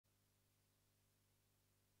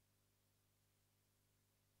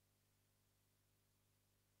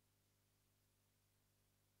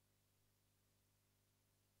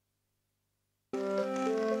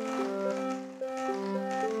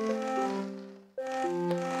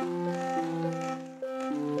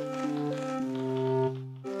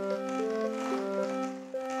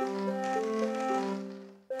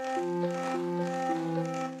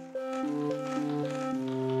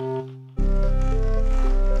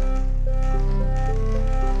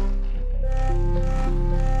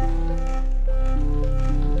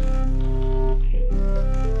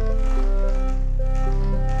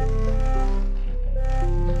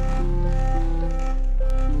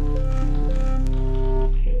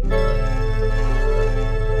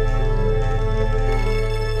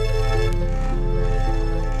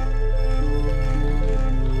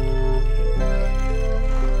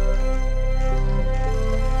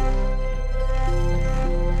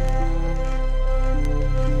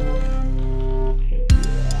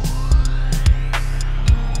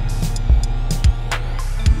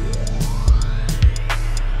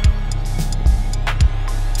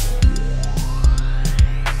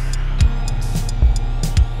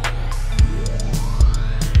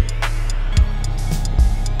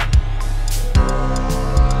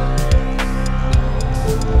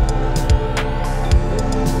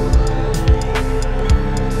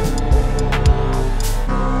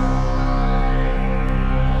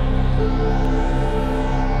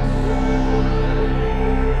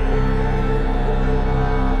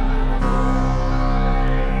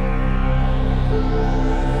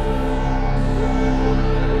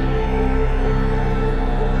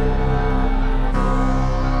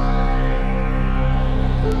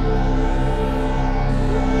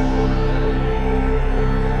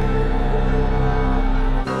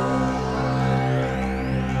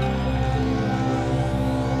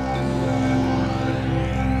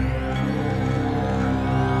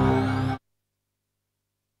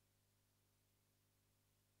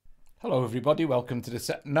Hello everybody, welcome to the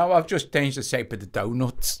set. No, I've just changed the shape of the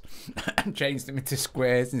donuts and changed them into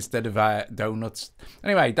squares instead of donuts.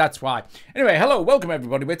 Anyway, that's why. Anyway, hello, welcome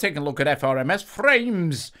everybody. We're taking a look at FRMS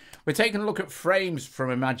frames. We're taking a look at frames from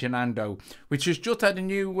Imaginando, which has just had a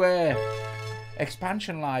new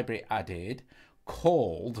expansion library added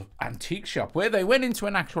called Antique Shop, where they went into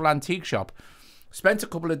an actual antique shop, spent a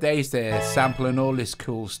couple of days there sampling all this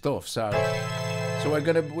cool stuff. So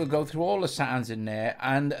we'll go through all the sounds in there,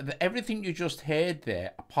 and everything you just heard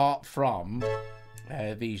there, apart from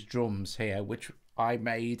these drums here, which I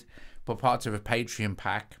made for part of a Patreon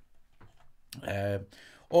pack.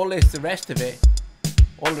 All the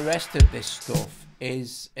rest of this stuff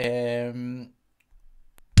is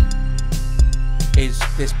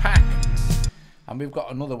this pack, and we've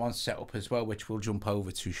got another one set up as well, which we'll jump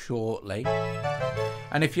over to shortly.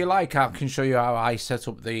 And if you like, I can show you how I set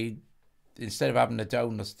up the. Instead of having the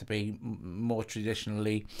donuts to be more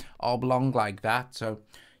traditionally oblong like that, so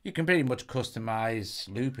you can pretty much customize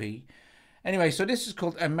Loopy. Anyway, so this is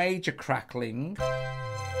called a major crackling.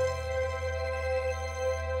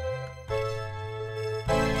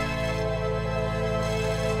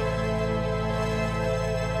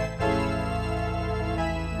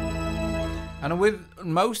 And with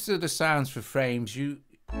most of the sounds for frames, you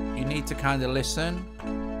need to kind of listen,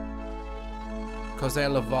 because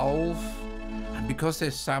they'll evolve. And because they're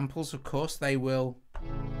samples, of course, they will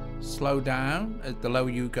slow down the lower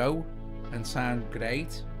you go and sound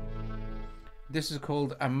great. This is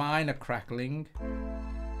called a minor crackling,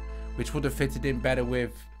 which would have fitted in better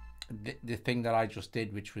with the thing that I just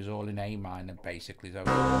did, which was all in A minor, basically. So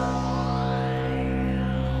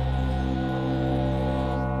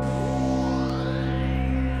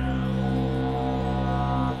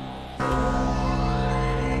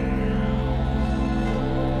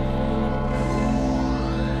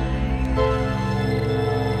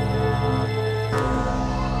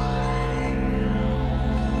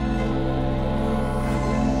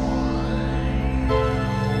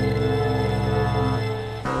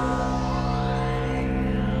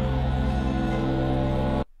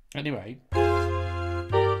anyway,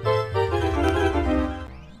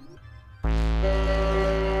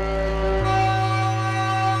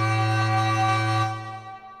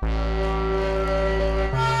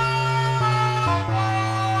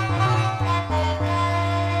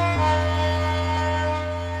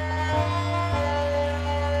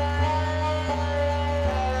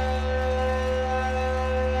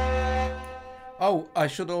 oh, I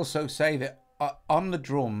should also say that on the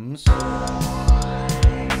drums,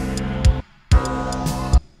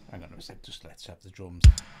 just let's have the drums.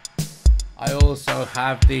 I also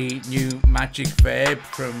have the new Magic Verb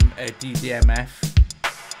from DDMF,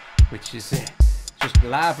 which is just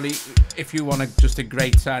lovely if you want just a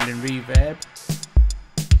great sounding reverb.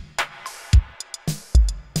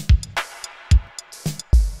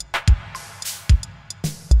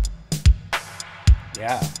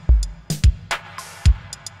 Yeah.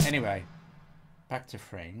 Anyway, back to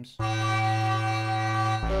frames.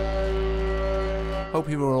 Hope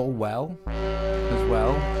you were all well, as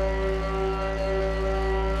well.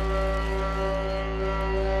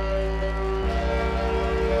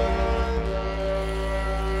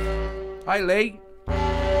 Hi, Lee.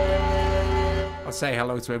 I'll say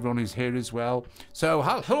hello to everyone who's here as well. So,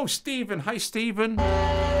 hello, Stephen. Hi, Stephen.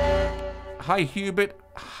 Hi, Hubert.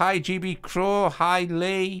 Hi, GB Crow. Hi,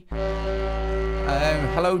 Lee.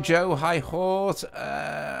 Hello, Joe. Hi, Hort.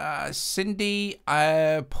 Cindy.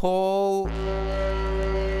 Paul.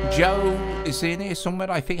 Joe is in here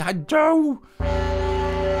somewhere, I think. Hi, Joe.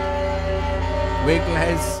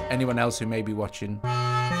 Wigglers. Anyone else who may be watching.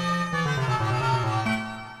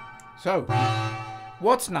 So,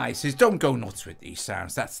 what's nice is don't go nuts with these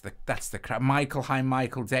sounds. That's the crap. Michael. Hi,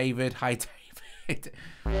 Michael. David. Hi, David.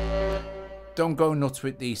 Don't go nuts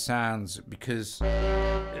with these sounds, because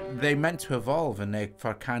they're meant to evolve, and they're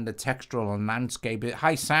for kind of textural and landscaping.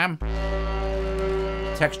 Hi, Sam.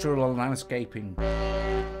 Textural and landscaping.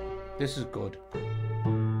 This is good.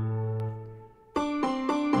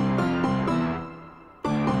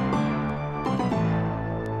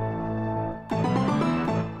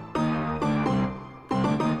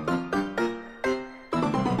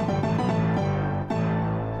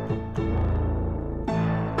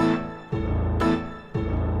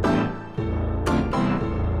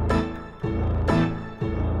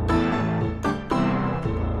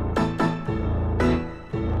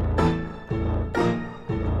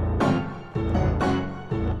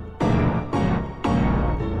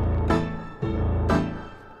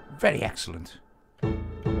 Very excellent.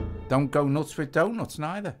 Don't go nuts with donuts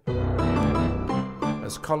neither,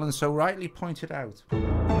 as Colin so rightly pointed out.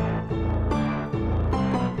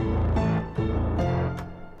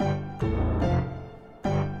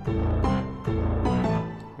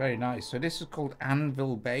 Very nice. So this is called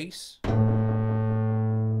Anvil Bass.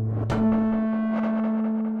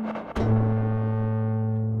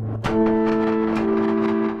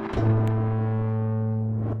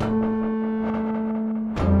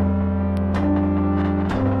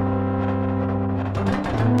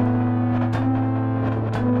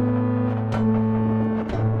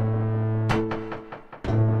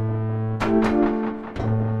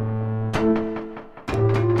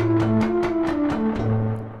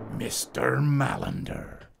 Mr.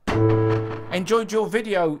 Malander. Enjoyed your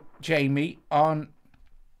video, Jamie, on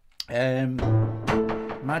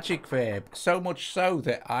Magic Verb. So much so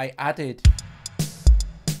that I added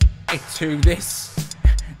it to this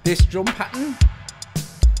drum pattern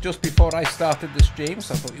just before I started the stream.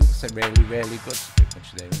 So I thought it was really, really good. It's pretty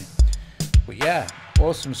much there, isn't it? But yeah,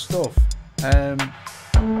 awesome stuff. So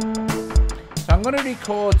I'm going to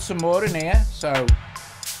record some more in here. So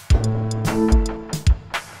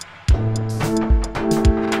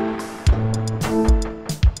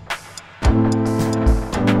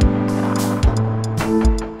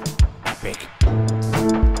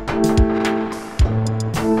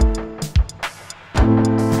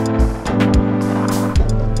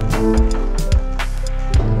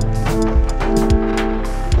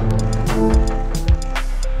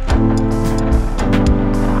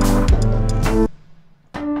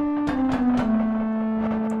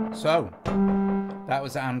that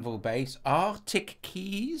was Anvil Bass. Arctic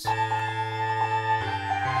Keys.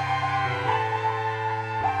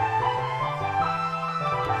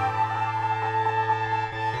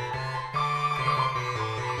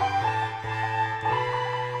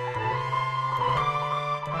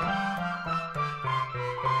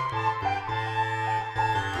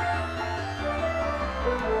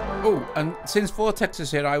 Oh, and since Vortex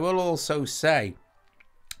is here, I will also say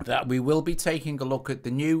that we will be taking a look at the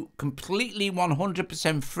new, completely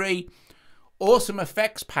 100% free, awesome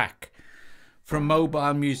effects pack from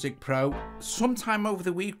MobileMusicPro sometime over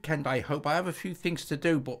the weekend. I hope. I have a few things to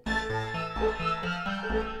do, but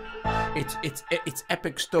it's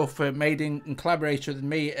epic stuff made in collaboration with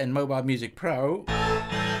me and MobileMusicPro,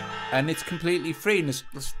 and it's completely free. And I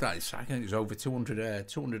think there's over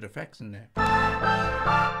 200 effects in there.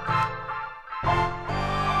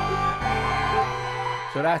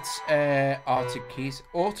 So that's Arctic Keys,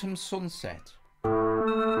 Autumn Sunset.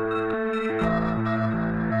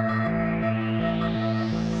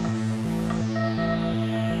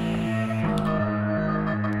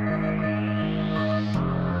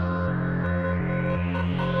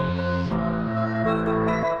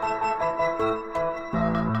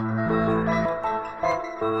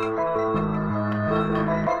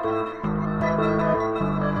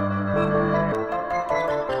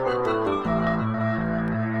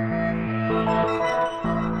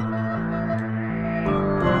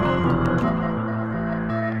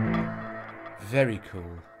 Very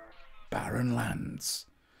cool. Barren Lands.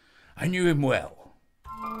 I knew him well.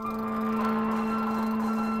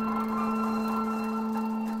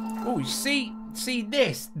 Oh, you see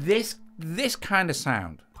this kind of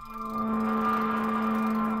sound.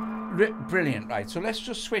 Brilliant. Right, so let's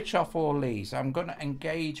just switch off all these. I'm going to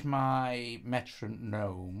engage my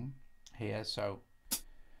metronome here, so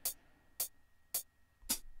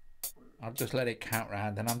I'll just let it count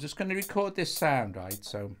round, and I'm just going to record this sound, right?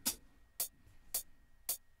 So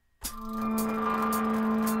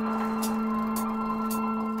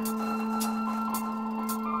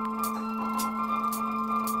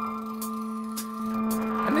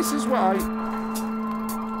and this is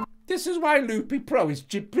why Loopy Pro is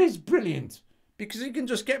brilliant, because you can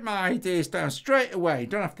just get my ideas down straight away.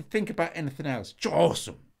 Don't have to think about anything else. It's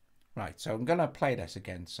awesome. Right, so I'm gonna play this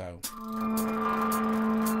again. So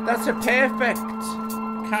that's a perfect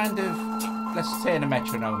kind of, let's turn the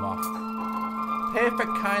metronome off.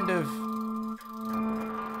 Perfect kind of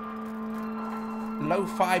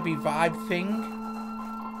lo-fi vibe thing,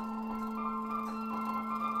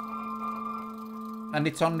 and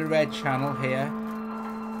it's on the red channel here.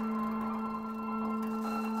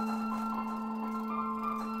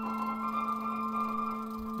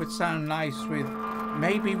 Would sound nice with,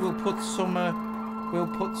 maybe we'll put some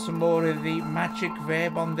more of the Magic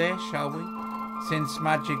Verb on there, shall we? Since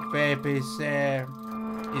Magic Verb is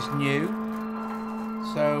new.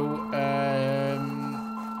 So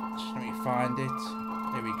just let me find it.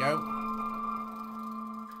 There we go.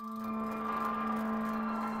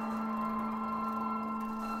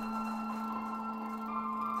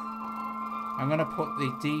 I'm gonna put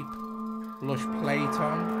the deep lush plate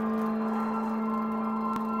on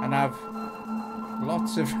and have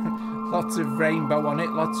lots of rainbow on it,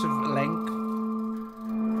 lots of length.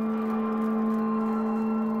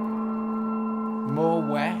 more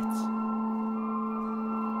wet.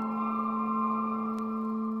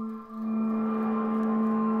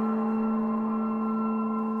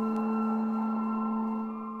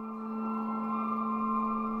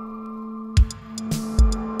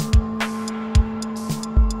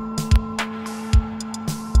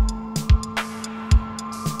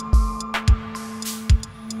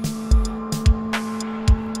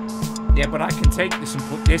 Yeah, but I can take this and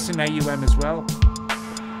put this in AUM as well.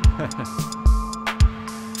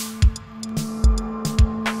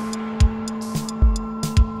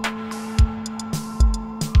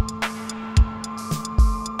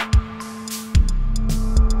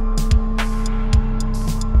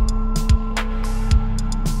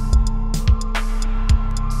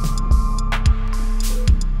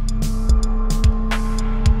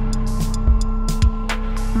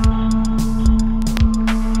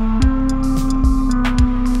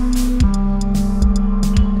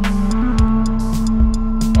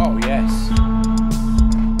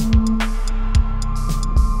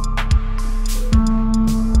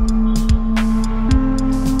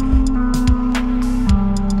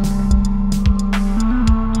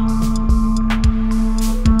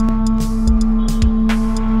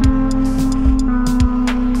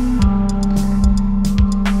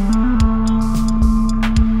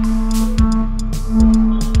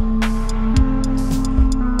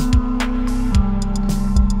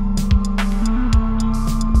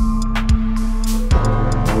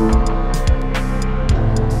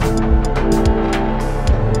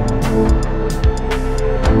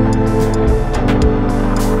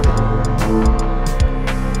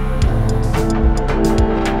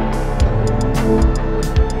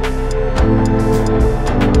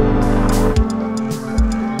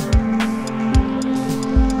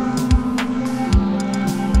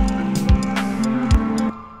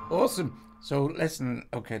 So listen,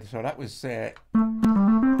 okay, so that was, I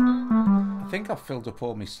think I filled up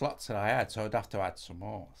all my slots that I had, so I'd have to add some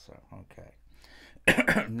more, so, okay.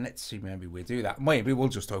 Let's see, maybe we'll do that. Maybe we'll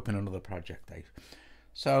just open another project, Dave.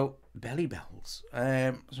 So, belly bells. So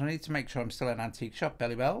I need to make sure I'm still in Antique Shop,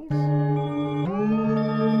 belly bells.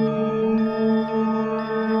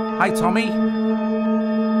 Hi, Tommy.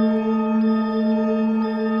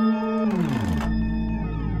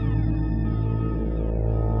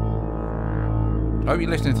 I hope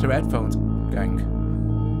you're listening through headphones, gang.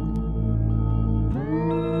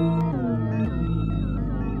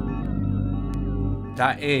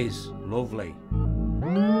 That is lovely.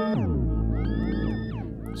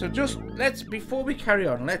 So just before we carry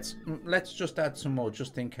on, let's just add some more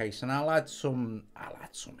just in case, and I'll add some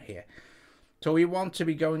here. So we want to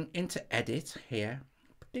be going into edit here,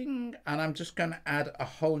 ding, and I'm just going to add a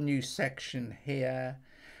whole new section here.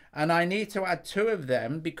 And I need to add 2 of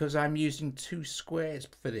them because I'm using 2 squares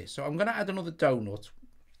for this. So I'm going to add another donut.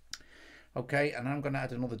 Okay, and I'm going to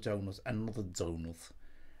add another donut, And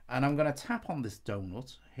I'm going to tap on this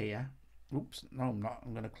donut here. Oops, no, I'm not.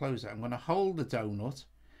 I'm going to close it. I'm going to hold the donut.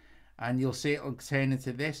 And you'll see it'll turn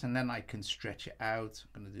into this. And then I can stretch it out.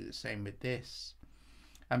 I'm going to do the same with this.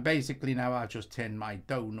 And basically now I've just turned my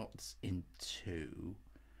donuts into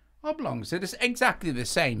oblongs. It is exactly the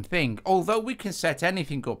same thing, although we can set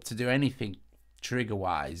anything up to do anything trigger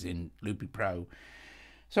wise in Loopy Pro.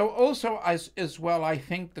 So also as well, I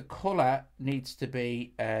think the color needs to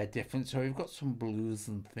be different. So we've got some blues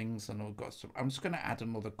and things, and we've got some, I'm just going to add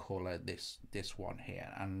another color, this one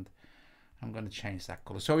here, and I'm going to change that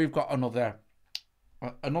color. So we've got another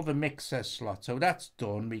mixer slot. So that's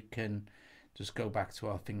done. We can just go back to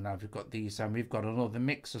our thing now. We've got these, and we've got another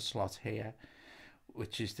mixer slot here,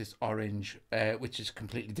 which is this orange, which is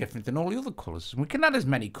completely different than all the other colors. And we can add as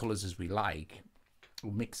many colors as we like,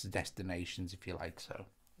 or mix the destinations if you like. So,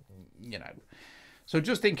 you know, so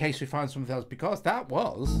just in case we find something else, because that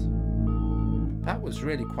was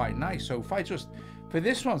really quite nice. So if I just, for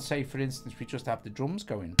this one, say for instance, we just have the drums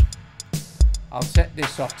going, I'll set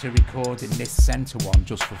this off to record in this center one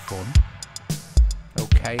just for fun.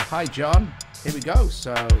 Okay, hi John, here we go.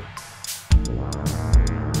 So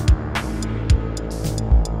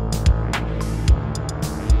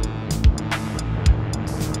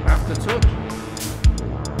after touch.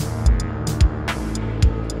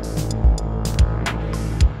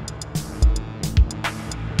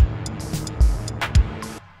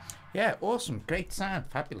 Yeah, awesome, great sound,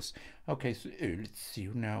 fabulous. Okay, so let's see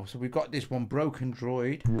now. So we've got this one, Broken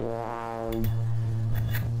Droid.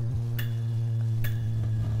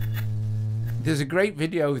 There's a great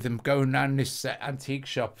video of them going around this antique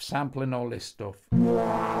shop, sampling all this stuff.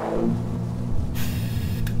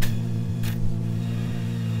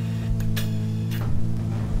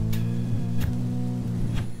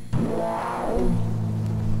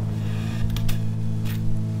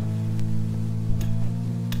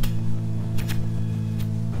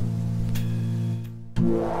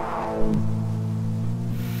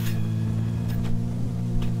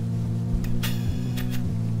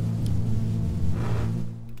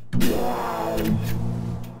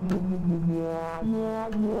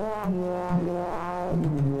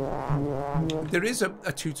 there is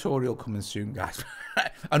a tutorial coming soon, guys.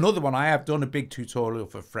 Another one. I have done a big tutorial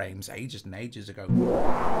for frames ages and ages ago,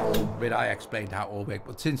 where I explained how it all worked.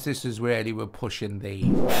 But since this is really, we're pushing the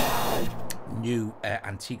new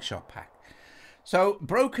antique shop pack. So,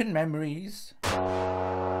 Broken Memories.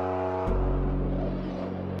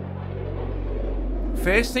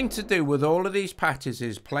 First thing to do with all of these patches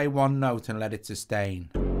is play one note and let it sustain,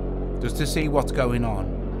 just to see what's going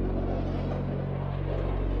on.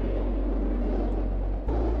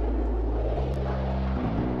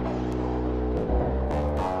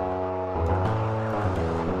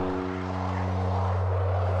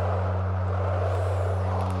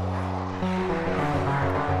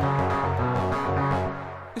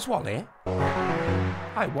 Is Wall here?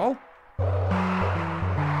 Hi, Wall.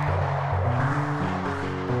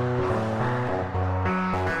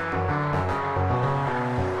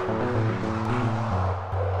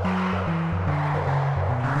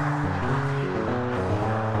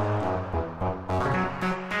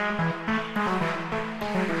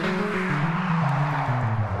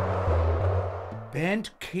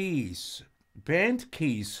 Burnt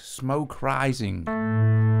keys, smoke rising.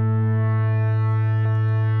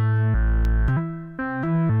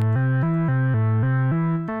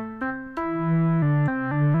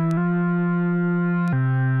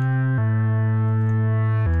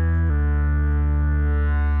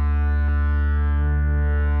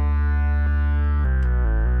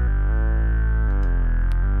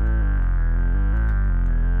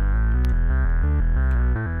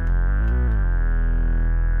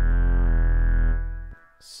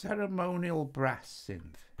 Ceremonial brass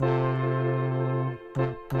synth.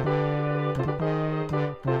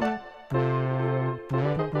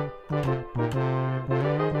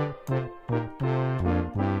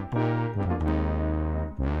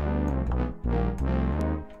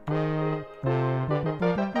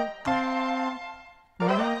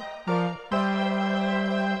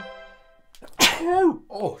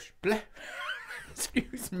 Oh,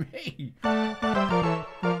 excuse me.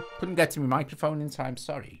 Couldn't get to my microphone in time,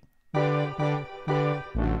 sorry.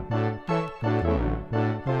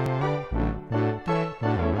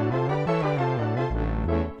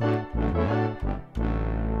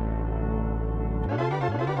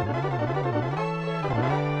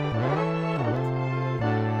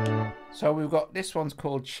 So we've got this one's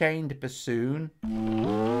called Chained Bassoon.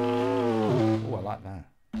 Oh, I like that.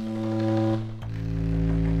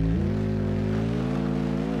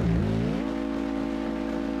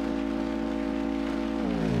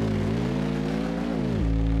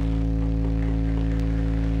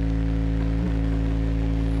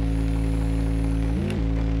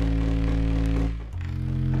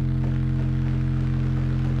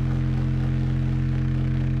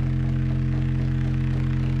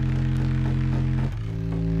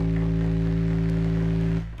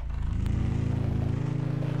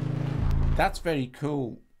 That's very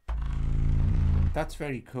cool. That's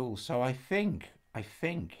very cool. So I think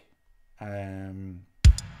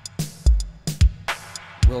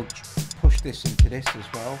we'll push this into this as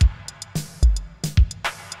well.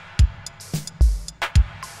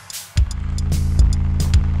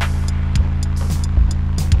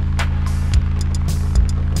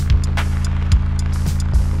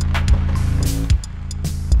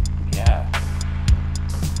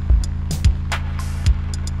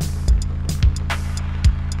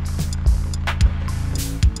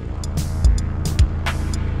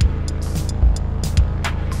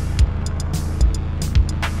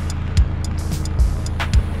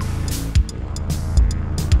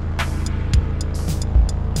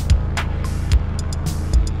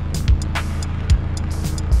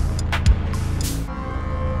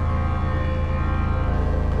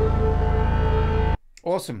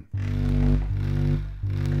 Awesome.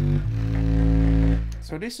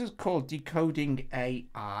 So this is called Decoding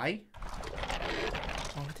AI.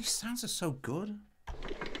 Oh, these sounds are so good.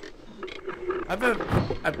 I've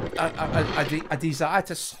a desire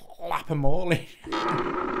to slap them all in.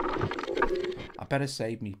 I better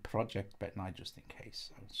save me project, but not just in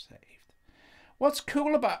case. I'm saved. What's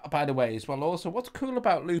cool about, by the way, as well, also, what's cool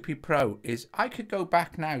about Loopy Pro is I could go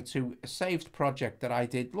back now to a saved project that I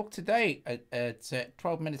did. Look, today at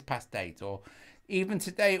 12 minutes past 8, or even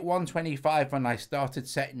today at 1:25 when I started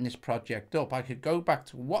setting this project up, I could go back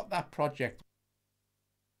to what that project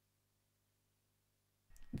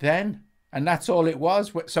then, and that's all it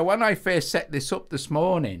was. So when I first set this up this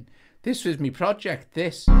morning, this was my project,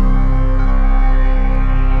 this.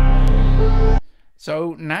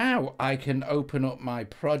 So now I can open up my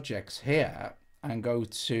projects here and go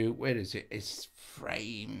to, where is it? It's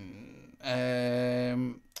frame.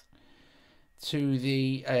 to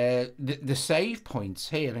the save points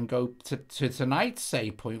here and go to tonight's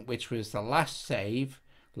save point, which was the last save,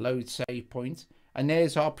 load save point, and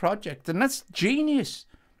there's our project. And that's genius.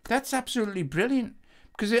 That's absolutely brilliant,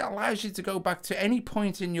 because it allows you to go back to any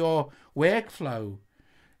point in your workflow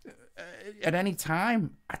at any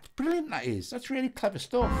time. That's brilliant, that is. That's really clever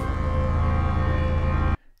stuff.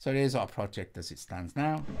 So here's our project as it stands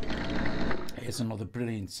now. Here's another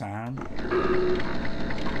brilliant sound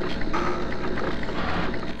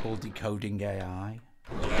called Decoding AI.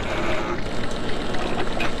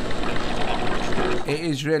 It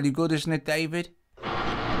is really good, isn't it, David?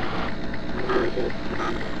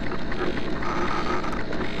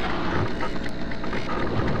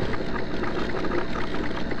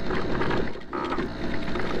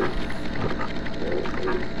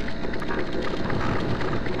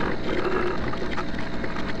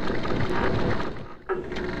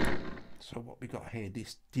 So what we got here,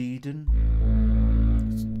 this Deedon,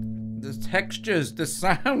 the textures, the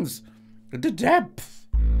sounds, the depth.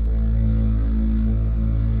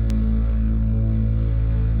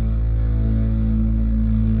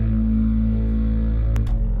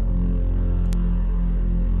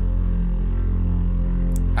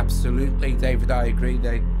 Absolutely, David, I agree.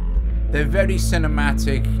 They're very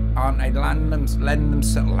cinematic, aren't they? Lend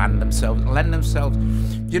themselves.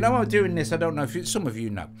 You know, I'm doing this. I don't know if some of you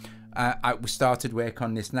know. We started work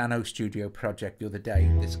on this Nano Studio project the other day.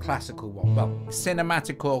 This classical one, well,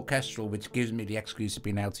 cinematic orchestral, which gives me the excuse of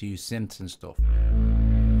being able to use synths and stuff.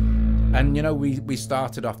 And you know, we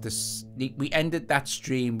started off this. We ended that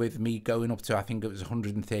stream with me going up to, I think it was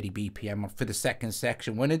 130 BPM for the second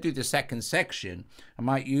section. When I do the second section, I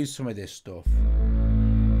might use some of this stuff.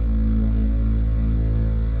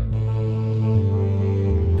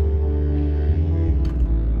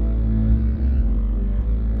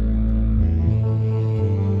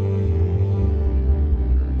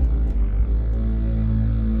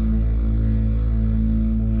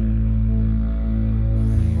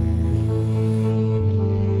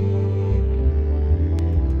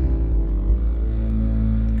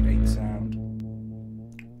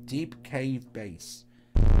 Deep cave bass.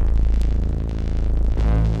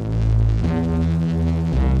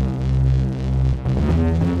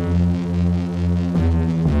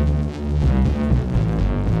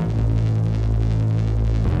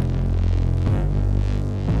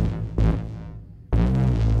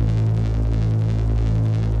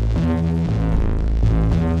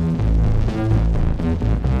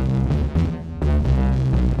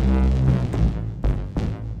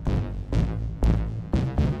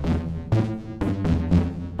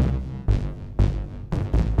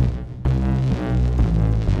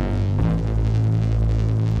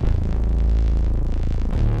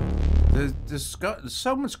 There's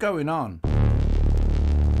so much going on.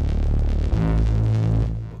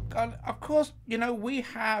 And of course, you know, we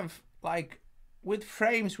have, like, with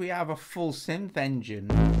Frames, we have a full synth engine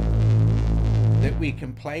that we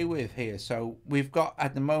can play with here. So we've got,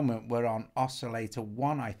 at the moment, we're on oscillator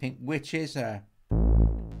 1, I think, which is an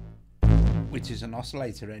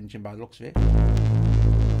oscillator engine by the looks of it.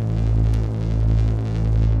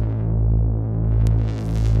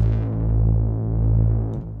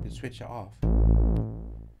 Switch it off.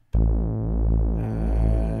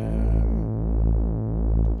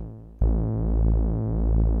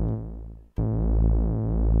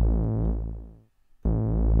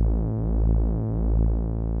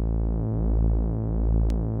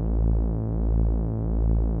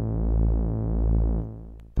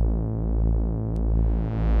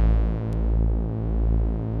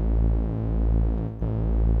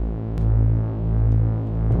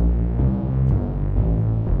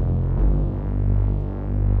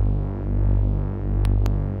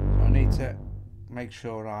 Make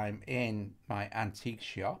sure I'm in my antique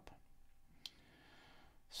shop.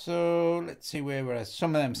 So let's see where we're at.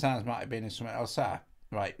 Some of them sounds might have been in something else.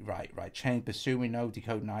 Right. Change Pursue, we know,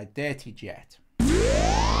 Decode Night, Dirty Jet.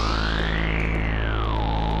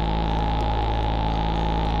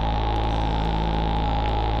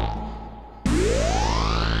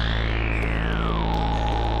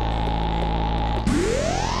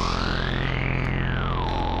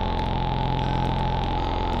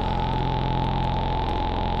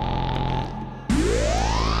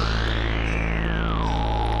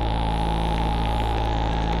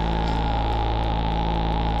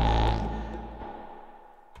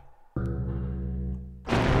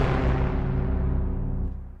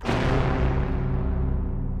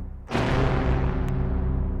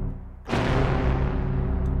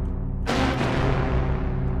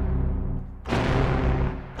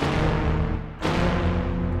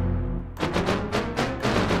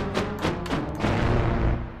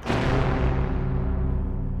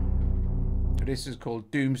 This is called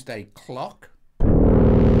Doomsday Clock.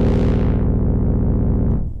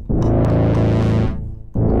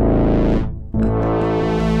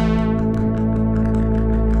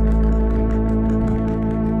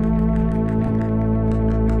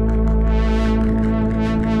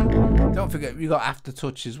 Don't forget, you got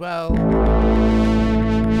Aftertouch as well.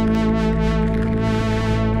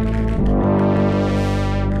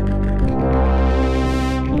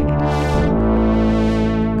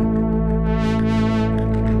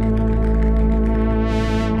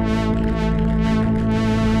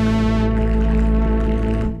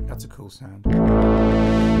 Sound.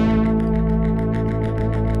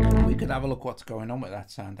 We could have a look what's going on with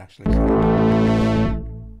that sound actually.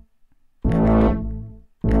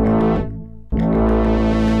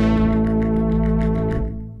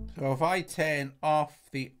 So if I turn off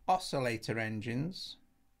the oscillator engines,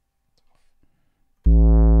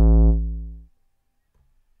 well,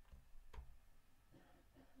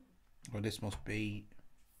 this must be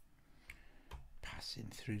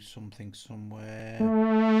passing through something somewhere.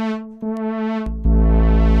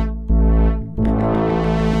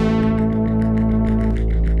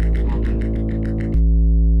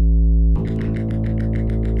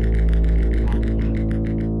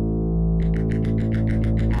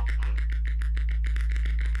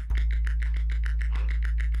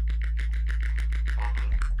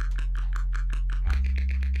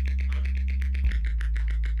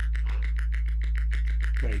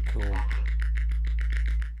 Very cool.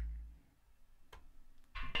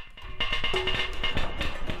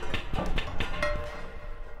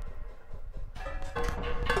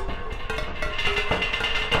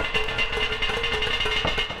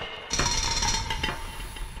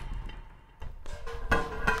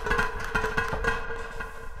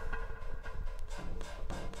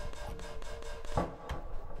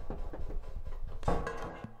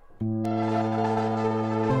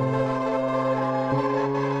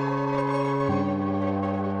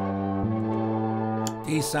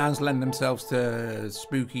 These sounds lend themselves to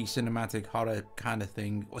spooky cinematic horror kind of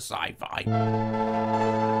thing, or sci-fi.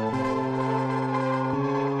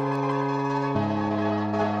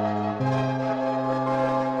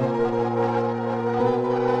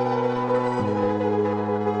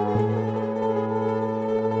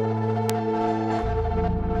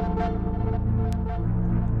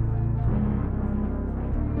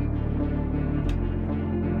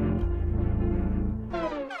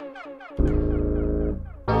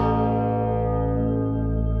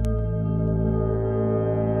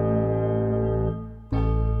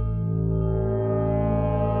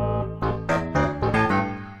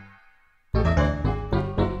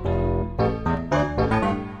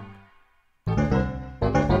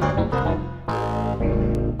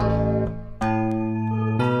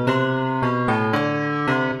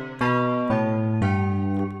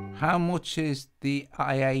 How much is the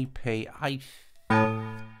IAP? Do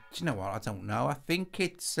you know what? I don't know. I think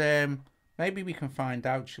it's maybe we can find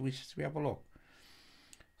out. Should we have a look?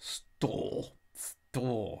 Store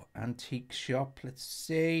antique shop. Let's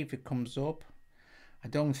see if it comes up. I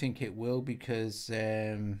don't think it will because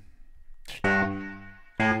I've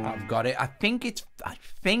got it. I think it's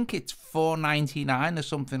 $4.99 or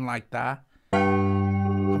something like that.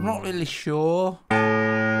 I'm not really sure.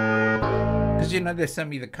 Because, you know, they sent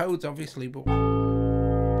me the codes, obviously, but...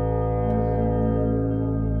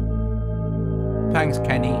 Thanks,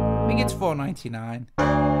 Kenny. I think it's $4.99.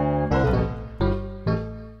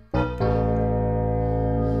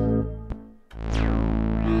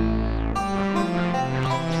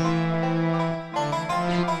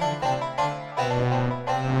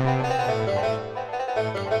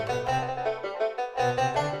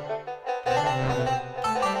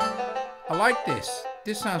 I like this.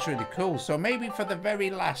 This sounds really cool. So maybe for the very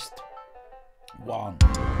last one.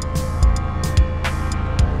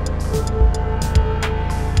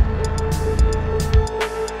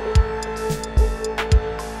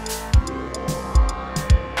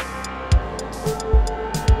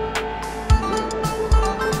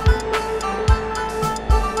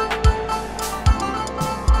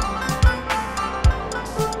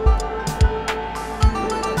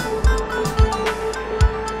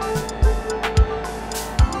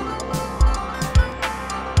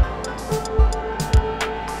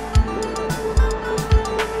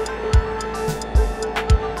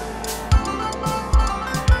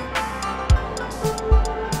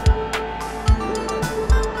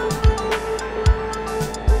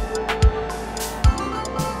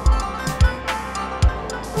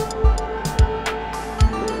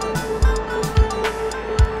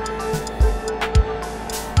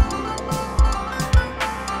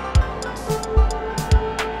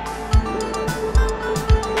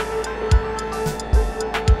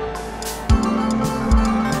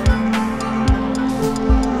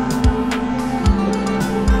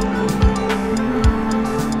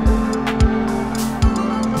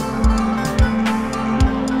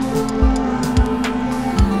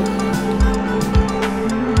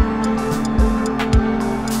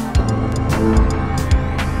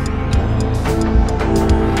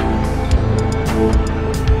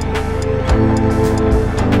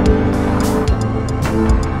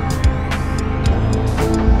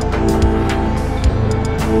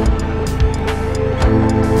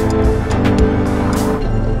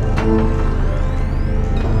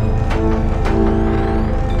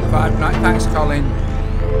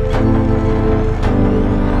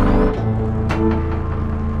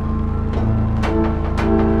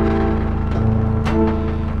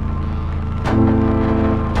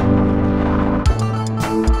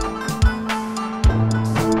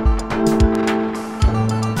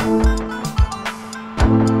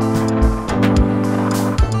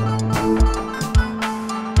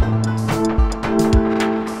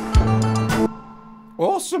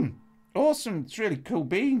 awesome. It's really cool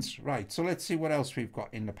beans. Right, so let's see what else we've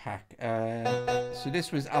got in the pack. So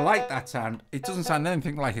this was, I like that sound. It doesn't sound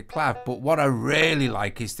anything like a clav, but what I really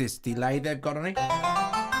like is this delay they've got on it.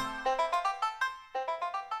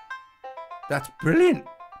 That's brilliant.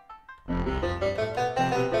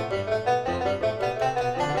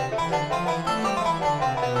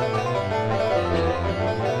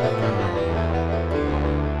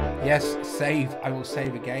 Yes, save. I will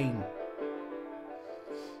save again.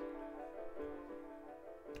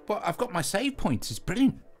 But I've got my save points. It's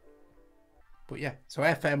brilliant. But yeah, so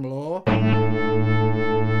FM Law.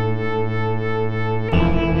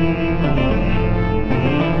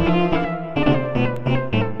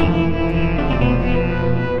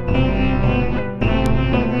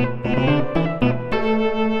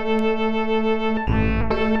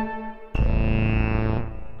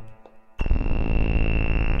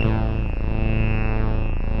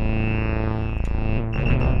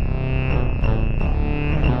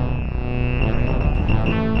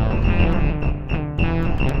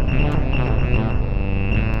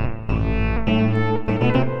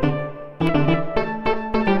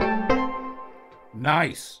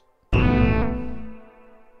 Nice.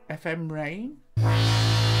 FM Rain.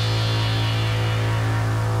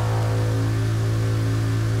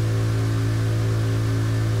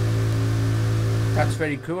 That's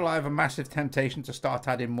very cool. I have a massive temptation to start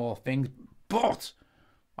adding more things, but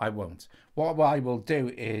I won't. What I will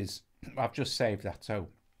do is, I've just saved that. So,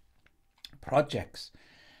 projects,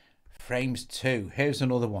 frames 2. Here's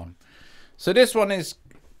another one. So this one is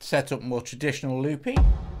set up more traditional loopy.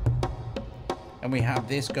 And we have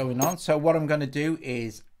this going on. So what I'm going to do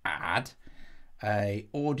is add a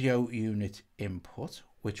audio unit input,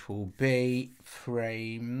 which will be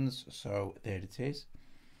frames. So there it is.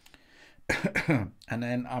 And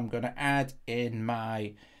then I'm going to add in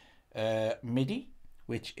my Midi,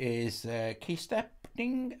 which is key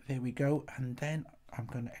stepping. There we go. And then I'm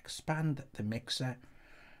going to expand the mixer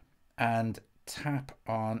and tap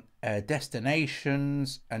on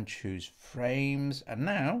destinations and choose frames. And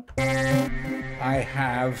now I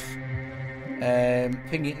have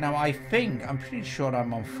thinking. Now I'm pretty sure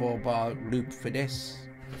I'm on 4-bar loop for this.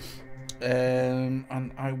 And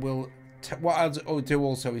I will. What I'll do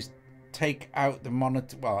also is take out the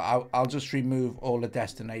monitor. Well, I'll just remove all the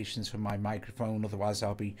destinations from my microphone. Otherwise,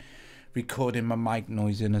 I'll be recording my mic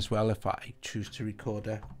noise in as well if I choose to record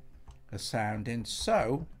a sound in.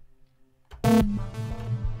 So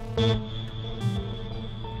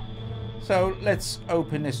let's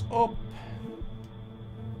open this up.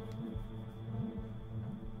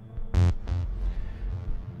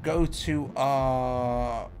 Go to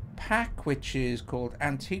our pack, which is called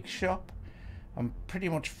Antique Shop. I'm pretty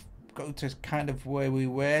much go to kind of where we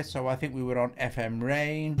were. So I think we were on FM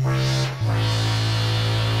Rain.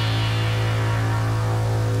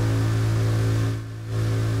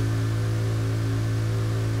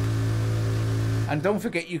 And don't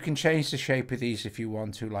forget, you can change the shape of these if you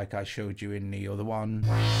want to, like I showed you in the other one.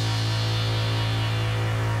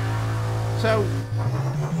 So,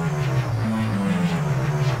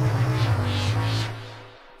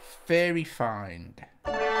 very fine.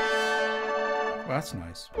 Well, that's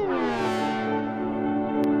nice.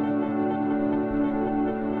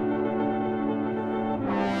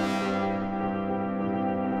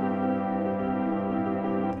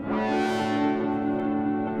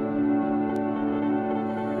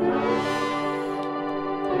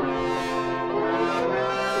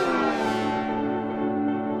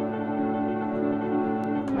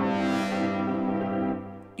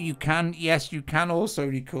 Yes, you can also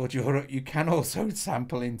record you can also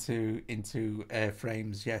sample into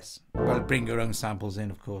frames. Yes, well, bring your own samples in,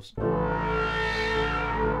 of course, and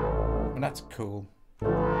that's cool.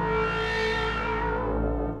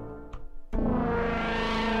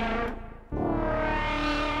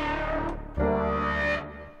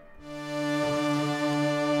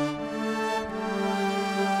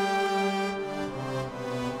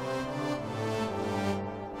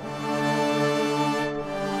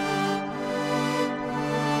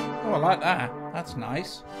 I like that. That's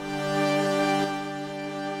nice.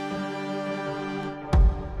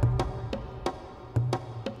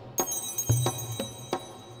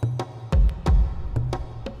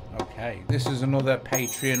 Okay, this is another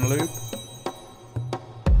Patreon loop.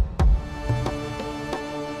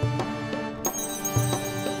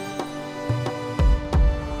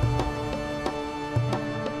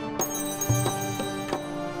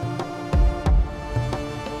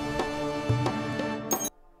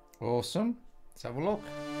 Awesome. Let's have a look.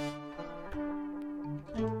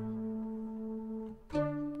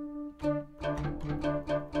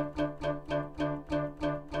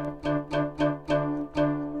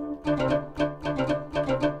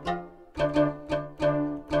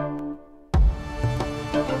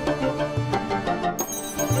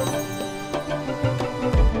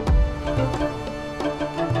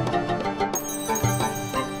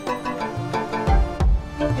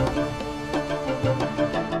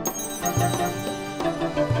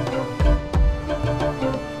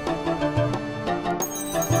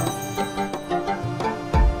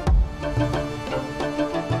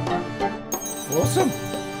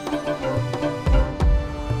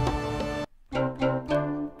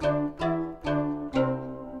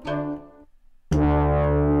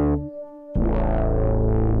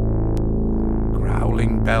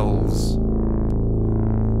 bells.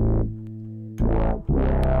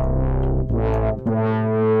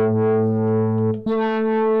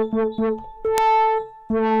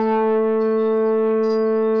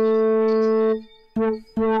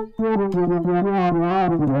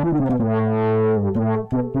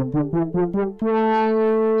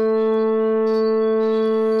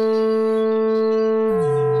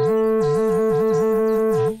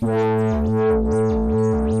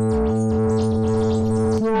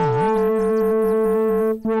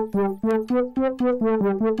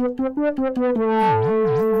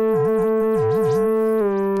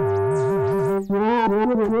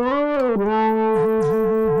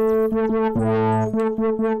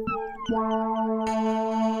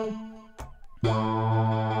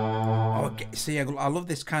 Oh, see, I love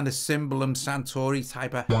this kind of Cymbalum Santori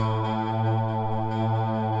type of.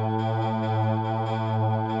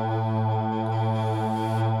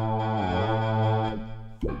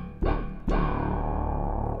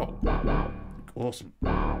 Oh, awesome.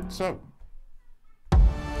 So.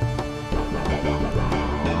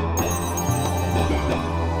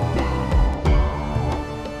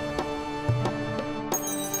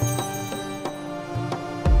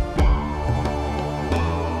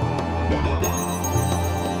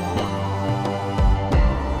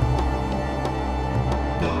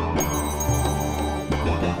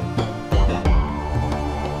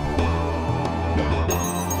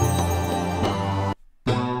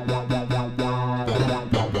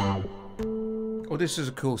 Oh, this is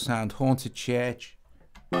a cool sound. Haunted Church.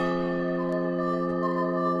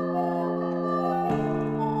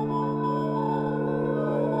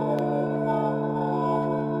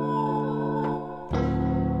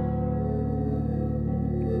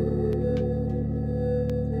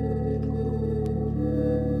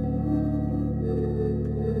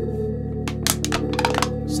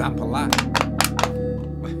 Sample that.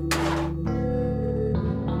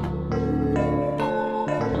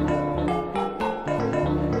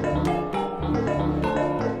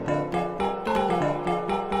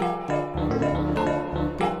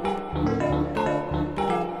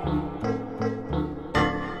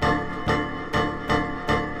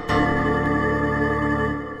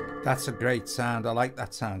 That's a great sound. I like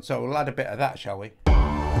that sound. So we'll add a bit of that, shall we?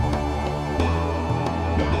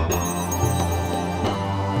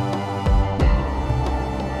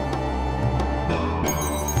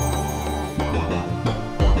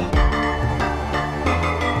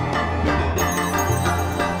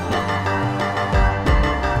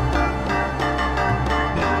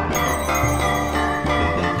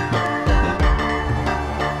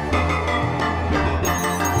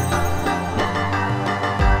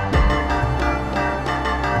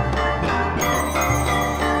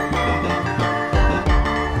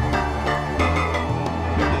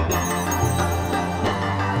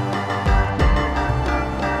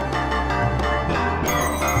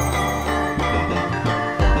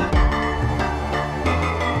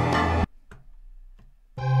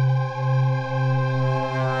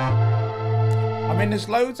 There's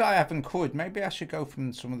loads I haven't covered. Maybe I should go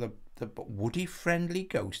from some of the woody friendly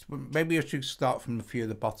Ghost, but maybe I should start from a few at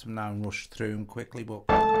the bottom now and rush through them quickly. But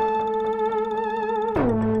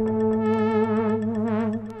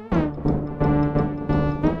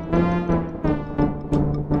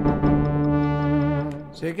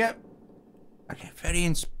so I get very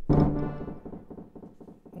oh,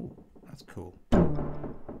 that's cool.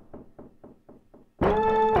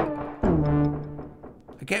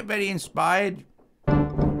 I get very inspired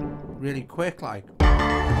really quick, like.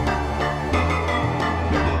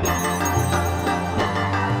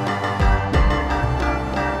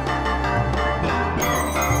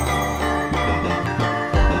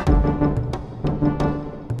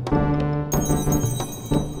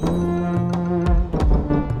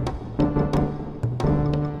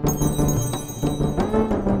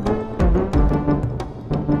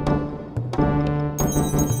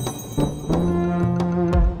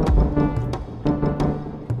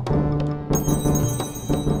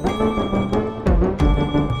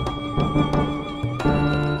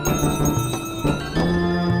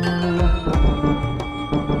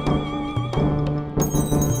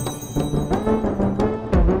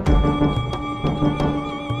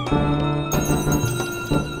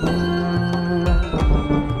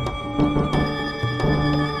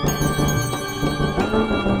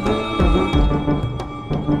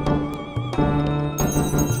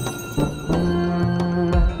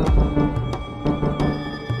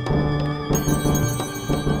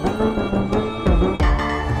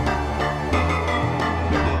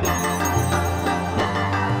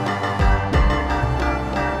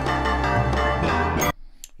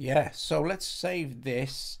 yeah, so let's save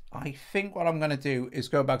this. I think what I'm going to do is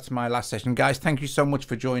go back to my last session. Guys, thank you so much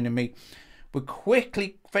for joining me. We'll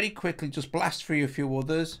quickly, very quickly, just blast through a few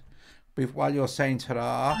others while you're saying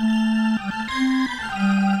ta-ra.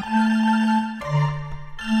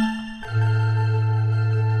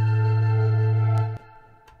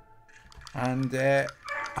 And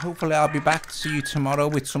hopefully I'll be back to see you tomorrow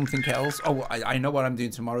with something else. Oh, I know what I'm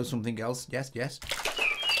doing tomorrow, something else. Yes, yes.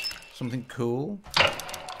 Something cool.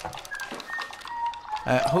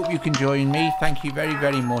 Hope you can join me. Thank you very,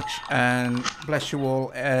 very much. And bless you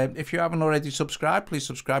all. If you haven't already subscribed, please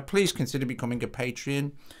subscribe. Please consider becoming a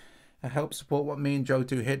Patreon. Help support what me and Joe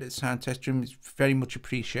do here at Sound Test Room. It's very much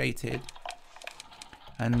appreciated.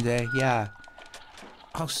 And yeah,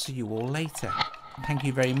 I'll see you all later. Thank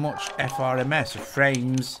you very much. FRMS,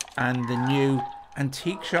 Frames, and the new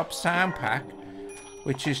Antique Shop sound pack,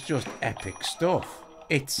 which is just epic stuff.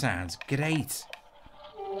 It sounds great,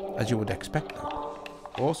 as you would expect though.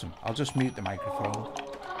 Awesome. I'll just mute the microphone.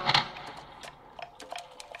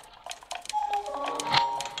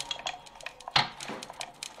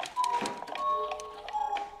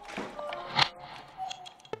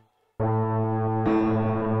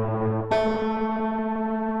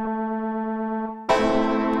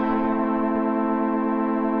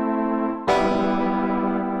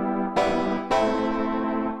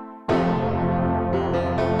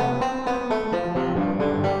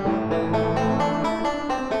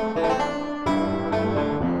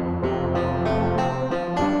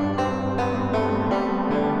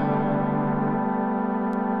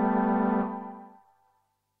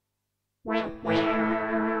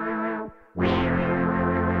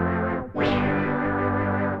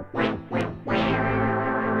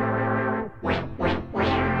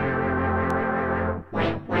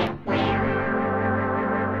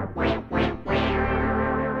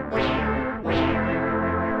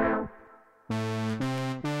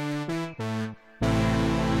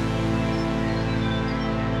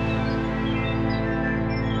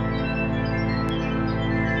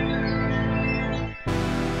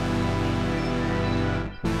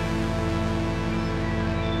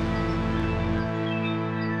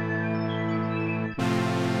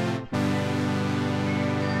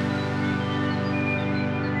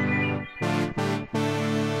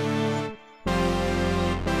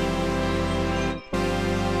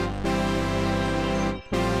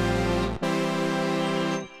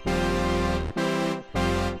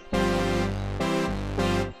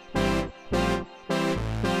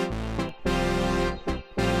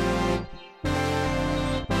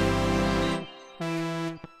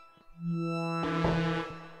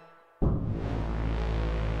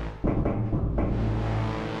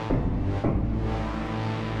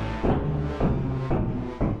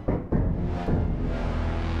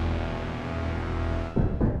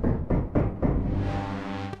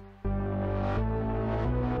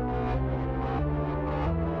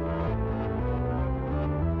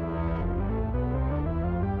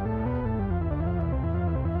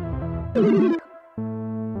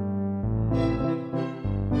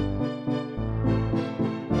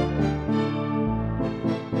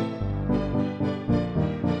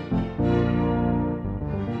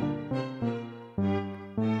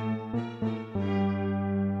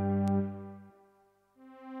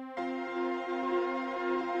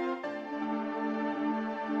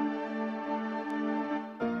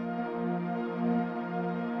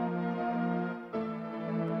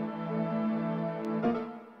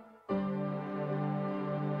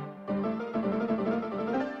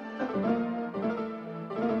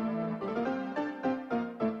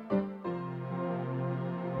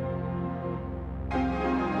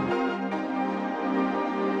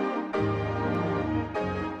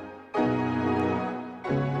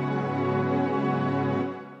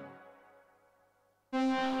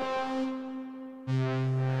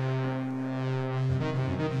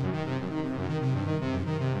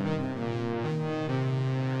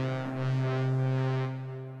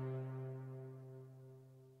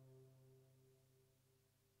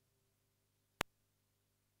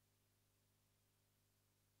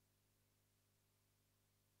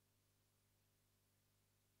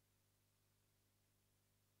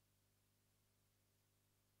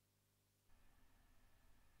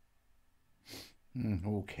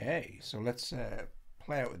 Okay, so let's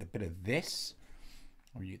play out with a bit of this.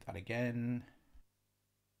 I'll use that again.